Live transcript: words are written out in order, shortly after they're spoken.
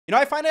You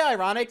know, I find it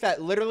ironic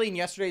that literally in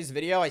yesterday's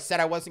video, I said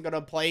I wasn't going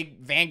to play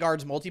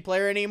Vanguard's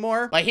multiplayer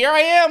anymore. But here I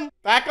am,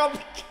 back on the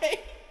game.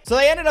 So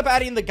they ended up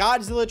adding the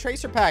Godzilla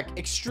Tracer Pack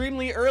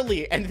extremely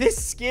early, and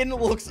this skin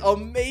looks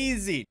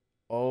amazing.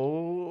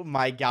 Oh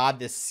my god,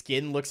 this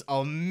skin looks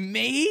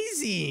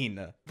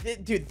amazing.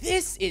 Dude,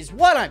 this is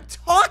what I'm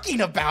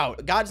talking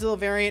about. Godzilla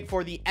variant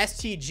for the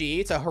STG.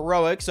 It's a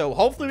heroic, so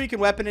hopefully we can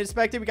weapon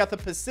inspect it. We got the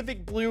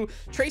Pacific Blue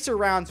Tracer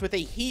rounds with a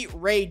heat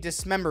ray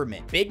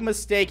dismemberment. Big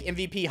mistake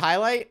MVP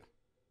highlight.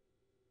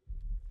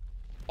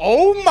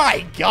 Oh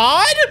my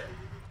god.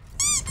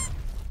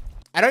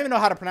 I don't even know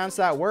how to pronounce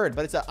that word,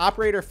 but it's an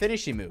operator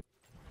finishing move.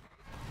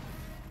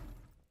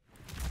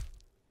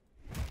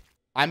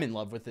 I'm in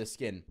love with this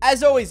skin.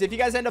 As always, if you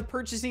guys end up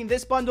purchasing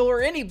this bundle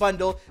or any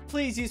bundle,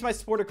 please use my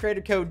supporter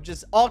creator code,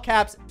 just all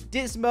caps,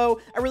 Dysmo.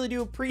 I really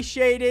do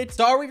appreciate it.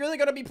 So are we really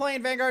going to be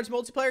playing Vanguard's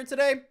multiplayer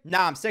today?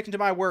 Nah, I'm sticking to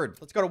my word.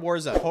 Let's go to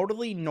Warzone.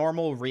 Totally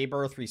normal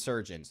rebirth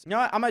resurgence. You know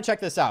what? I'm going to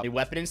check this out. We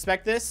weapon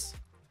inspect this.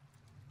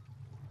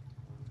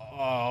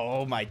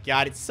 Oh my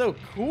god, it's so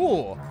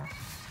cool.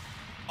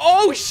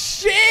 Oh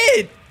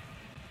shit!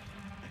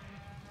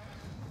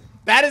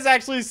 That is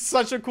actually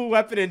such a cool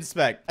weapon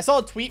inspect. I saw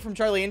a tweet from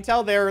Charlie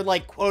Intel. They were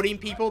like quoting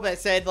people that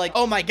said like,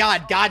 oh my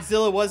god,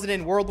 Godzilla wasn't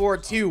in World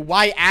War II.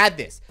 Why add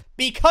this?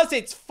 Because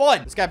it's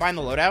fun. This guy buying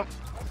the loadout?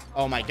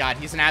 Oh my god,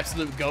 he's an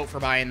absolute goat for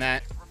buying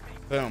that.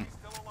 Boom.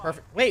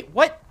 Perfect. Wait,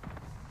 what?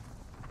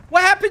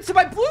 What happened to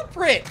my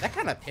blueprint? That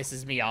kind of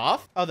pisses me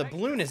off. Oh, the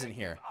balloon isn't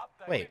here.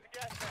 Wait.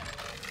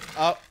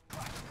 Oh.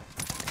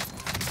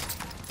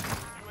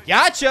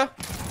 Gotcha.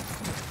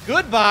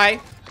 Goodbye.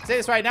 I'll say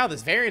this right now,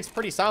 this variant's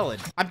pretty solid.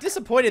 I'm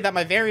disappointed that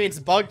my variant's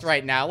bugged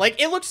right now.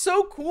 Like, it looks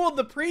so cool in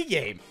the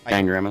pregame.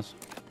 Grandmas.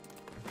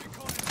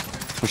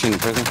 Pushing the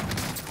prison.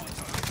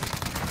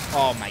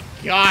 Oh my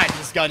god,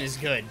 this gun is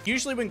good.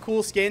 Usually when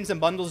cool skins and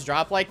bundles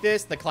drop like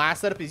this, the class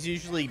setup is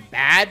usually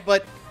bad,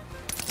 but...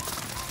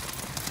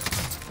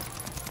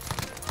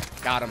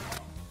 Got him.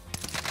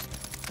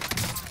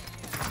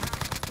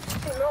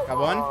 Got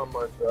one. Oh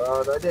my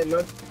god, I didn't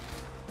know.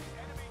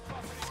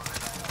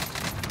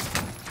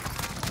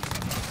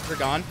 They're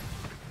gone.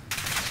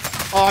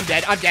 Oh, I'm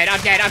dead. I'm dead. I'm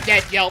dead. I'm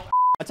dead. Yo.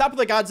 On top of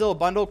the Godzilla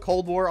bundle,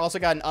 Cold War also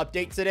got an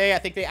update today. I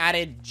think they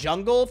added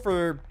Jungle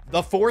for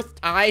the 4th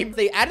time.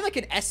 They added like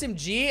an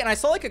SMG, and I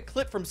saw like a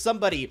clip from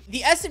somebody. The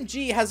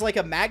SMG has like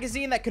a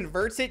magazine that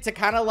converts it to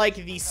kind of like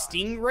the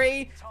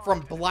Stingray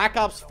from Black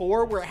Ops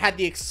 4, where it had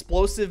the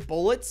explosive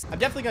bullets. I'm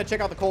definitely gonna check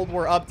out the Cold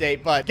War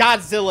update, but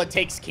Godzilla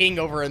takes king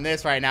over in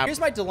this right now.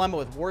 Here's my dilemma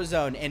with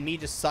Warzone and me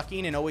just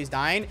sucking and always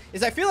dying,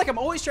 is I feel like I'm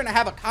always trying to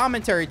have a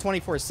commentary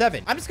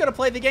 24/7. I'm just gonna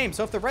play the game,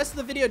 so if the rest of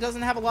the video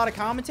doesn't have a lot of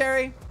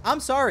commentary, I'm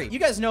sorry. You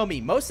guys know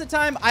me. Most of the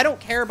time, I don't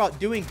care about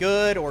doing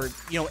good or,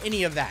 you know,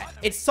 any of that.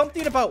 It's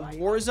something about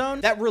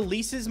Warzone that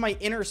releases my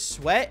inner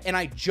sweat, and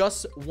I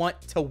just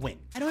want to win.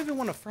 I don't even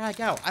want to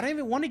frag out. I don't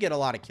even want to get a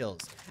lot of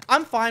kills.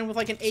 I'm fine with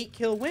like an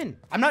 8-kill win.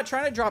 I'm not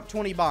trying to drop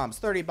 20 bombs,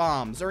 30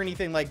 bombs, or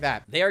anything like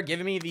that. They are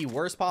giving me the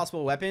worst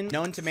possible weapon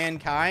known to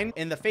mankind.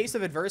 In the face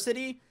of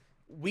adversity,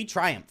 we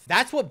triumph.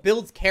 That's what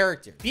builds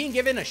character. Being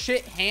given a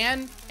shit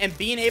hand and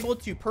being able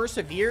to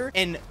persevere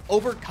and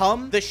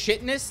overcome the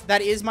shitness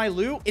that is my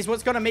loot is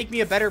what's going to make me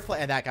a better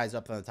player. That guy's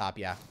up on the top.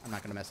 Yeah, I'm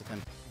not going to mess with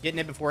him. Getting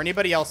it before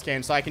anybody else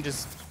can, so I can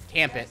just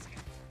camp it.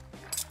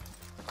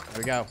 There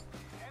we go.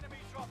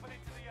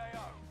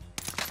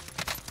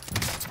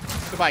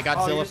 Goodbye,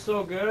 Godzilla. Oh, you're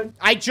so good.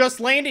 I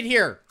just landed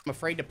here. I'm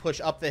afraid to push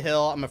up the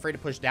hill. I'm afraid to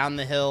push down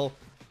the hill.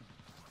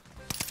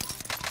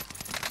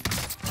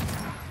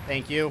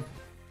 Thank you.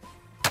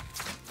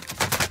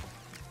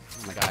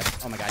 Oh my god.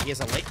 Oh my god. He has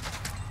a lake.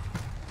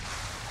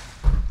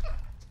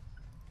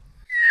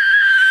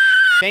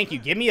 Thank you.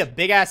 Give me a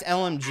big ass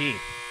LMG.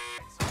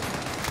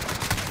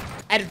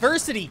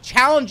 Adversity,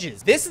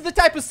 challenges. This is the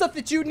type of stuff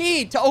that you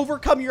need to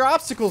overcome your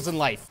obstacles in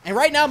life. And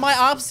right now, my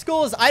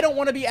obstacle is I don't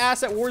want to be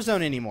ass at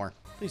Warzone anymore.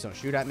 Please don't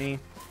shoot at me.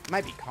 It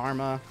might be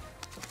karma.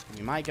 Give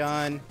me my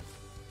gun.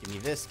 Give me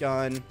this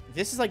gun.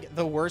 This is like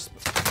the worst.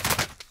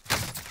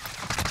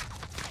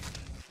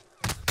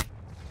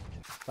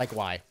 Like,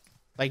 why?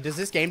 Like, does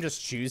this game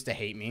just choose to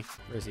hate me?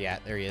 Where is he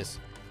at? There he is.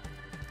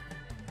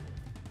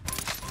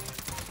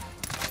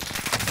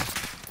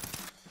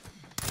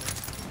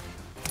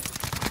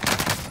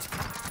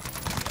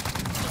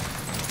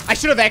 I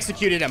should have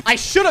executed him. I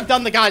should have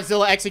done the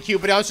Godzilla execute,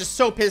 but I was just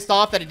so pissed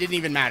off that it didn't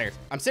even matter.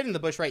 I'm sitting in the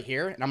bush right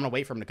here, and I'm gonna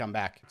wait for him to come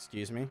back.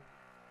 Excuse me.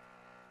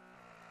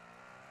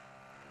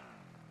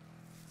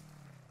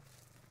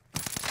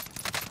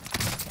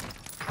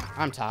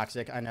 I'm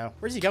toxic, I know.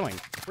 Where's he going?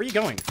 Where are you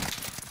going?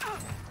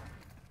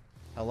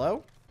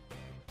 Hello?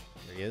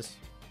 There he is.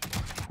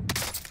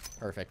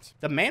 Perfect.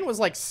 The man was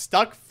like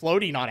stuck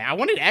floating on it. I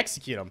wanted to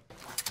execute him.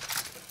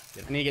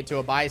 I need to get to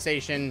a buy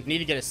station. I need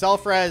to get a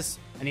self-res.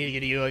 I need to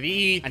get a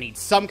UAV. I need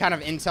some kind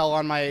of intel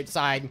on my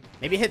side.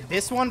 Maybe hit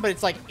this one, but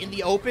it's like in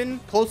the open,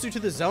 closer to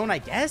the zone, I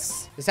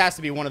guess. This has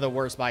to be one of the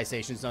worst buy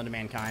stations known to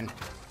mankind.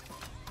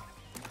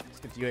 Let's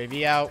get the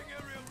UAV out.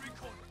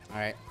 All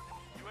right.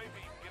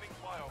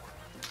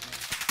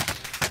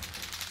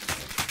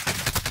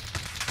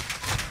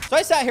 So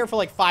I sat here for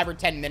like 5 or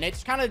 10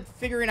 minutes, kind of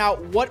figuring out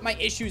what my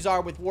issues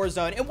are with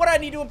Warzone and what I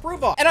need to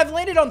improve on. And I've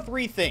landed on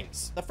 3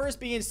 things. The first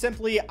being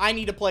simply, I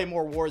need to play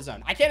more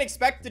Warzone. I can't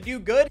expect to do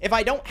good if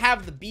I don't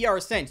have the BR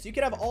sense. You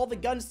can have all the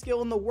gun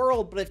skill in the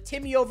world, but if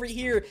Timmy over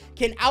here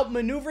can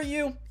outmaneuver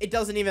you, it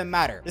doesn't even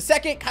matter. The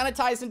second kind of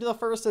ties into the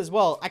first as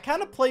well. I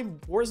kind of play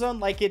Warzone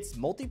like it's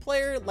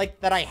multiplayer, like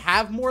that I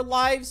have more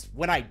lives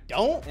when I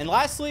don't. And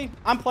lastly,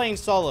 I'm playing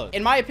solos.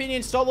 In my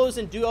opinion, solos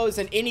and duos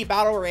in any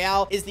battle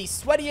royale is the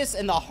sweatiest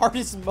and the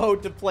hardest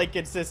mode to play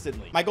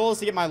consistently. My goal is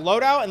to get my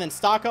loadout and then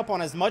stock up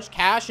on as much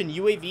cash and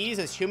UAVs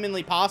as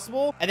humanly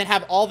possible, and then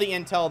have all the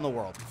intel in the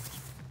world.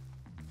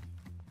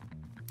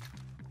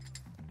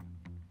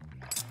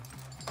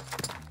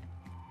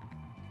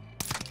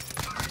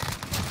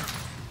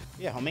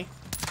 Yeah, homie.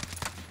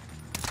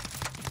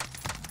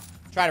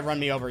 Try to run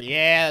me over.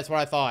 Yeah, that's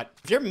what I thought.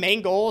 If your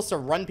main goal is to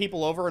run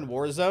people over in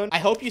Warzone, I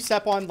hope you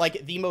step on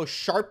like the most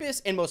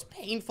sharpest and most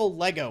painful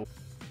Lego.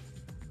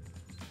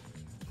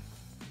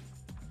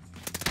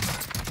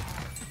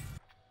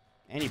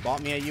 And he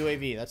bought me a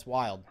UAV. That's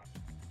wild.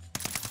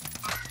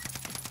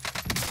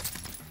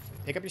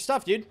 Pick up your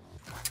stuff, dude.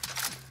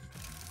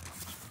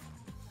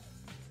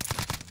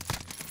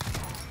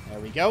 There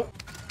we go.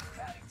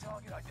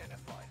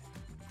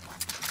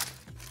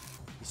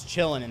 He's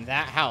chilling in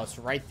that house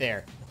right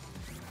there.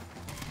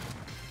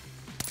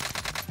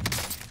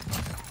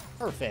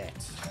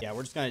 Perfect. Yeah,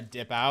 we're just gonna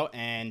dip out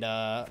and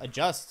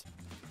adjust.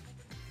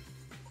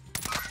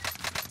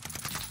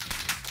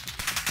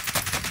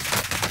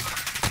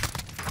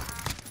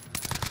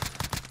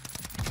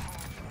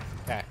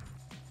 Okay.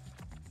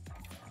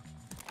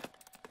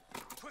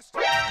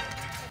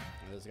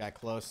 There's a guy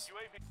close.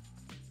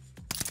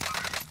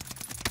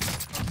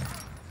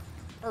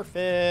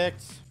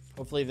 Perfect.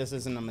 Hopefully this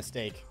isn't a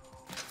mistake.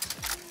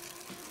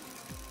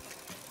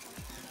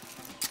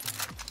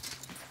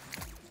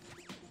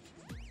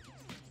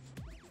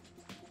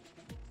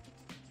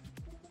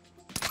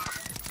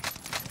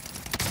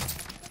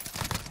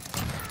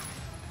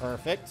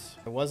 Perfect.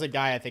 There was a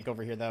guy, I think,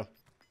 over here, though.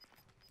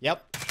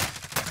 Yep.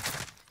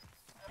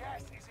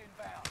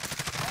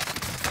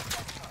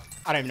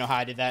 I don't even know how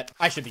I did that.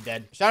 I should be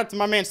dead. Shout out to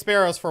my man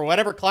Sparrows for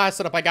whatever class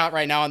setup I got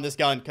right now on this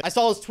gun. I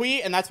saw his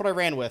tweet, and that's what I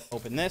ran with.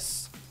 Open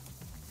this.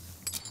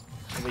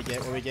 What do we get?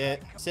 What do we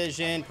get?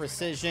 Precision,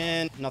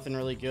 precision. Nothing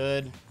really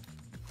good.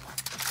 I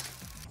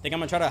think I'm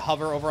gonna try to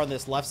hover over on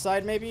this left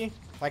side, maybe.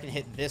 If I can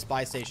hit this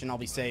buy station, I'll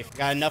be safe.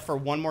 Got enough for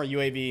one more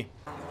UAV.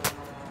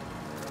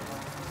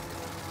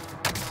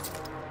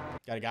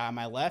 Got a guy on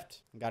my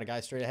left. Got a guy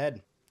straight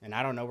ahead. And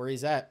I don't know where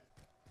he's at.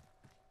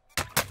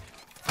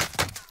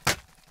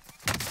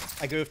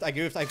 I goofed.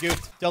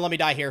 Don't let me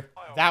die here.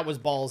 That was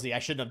ballsy. I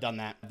shouldn't have done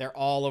that. They're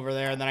all over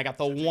there. And then I got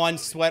the one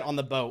sweat on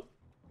the boat.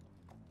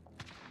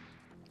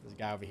 There's a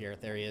guy over here.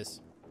 There he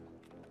is.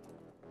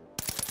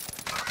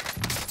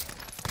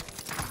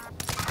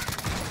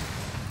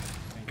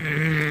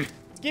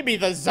 Give me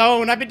the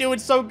zone. I've been doing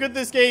so good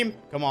this game.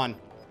 Come on.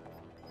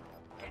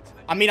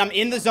 I mean, I'm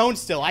in the zone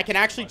still. I can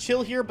actually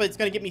chill here, but it's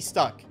going to get me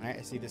stuck. All right,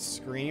 I see this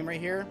scream right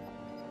here.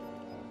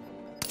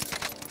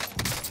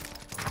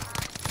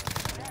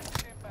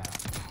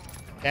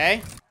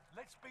 Okay.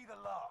 Let's be the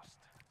last.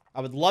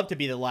 I would love to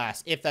be the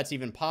last, if that's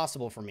even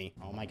possible for me.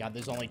 Oh my god,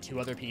 there's only 2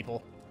 other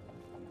people.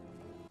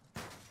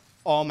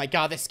 Oh my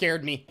god, that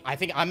scared me. I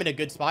think I'm in a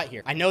good spot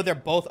here. I know they're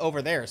both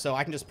over there, so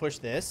I can just push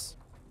this.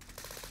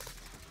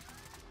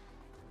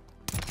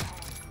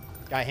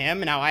 Got him,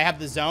 and now I have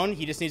the zone.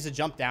 He just needs to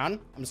jump down.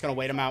 I'm just gonna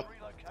wait him out.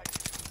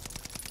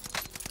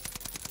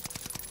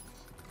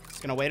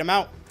 Just gonna wait him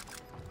out.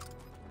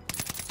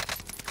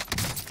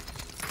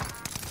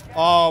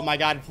 Oh my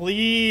god,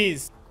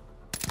 please.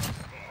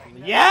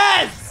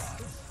 Yes!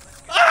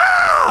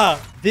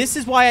 Ah! This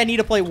is why I need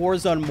to play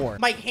Warzone more.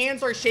 My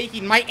hands are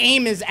shaking. My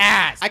aim is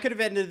ass. I could have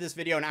ended this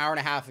video an hour and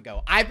a half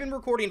ago. I've been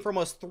recording for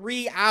almost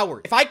 3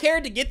 hours. If I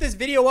cared to get this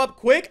video up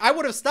quick, I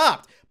would have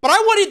stopped. But I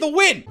wanted the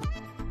win.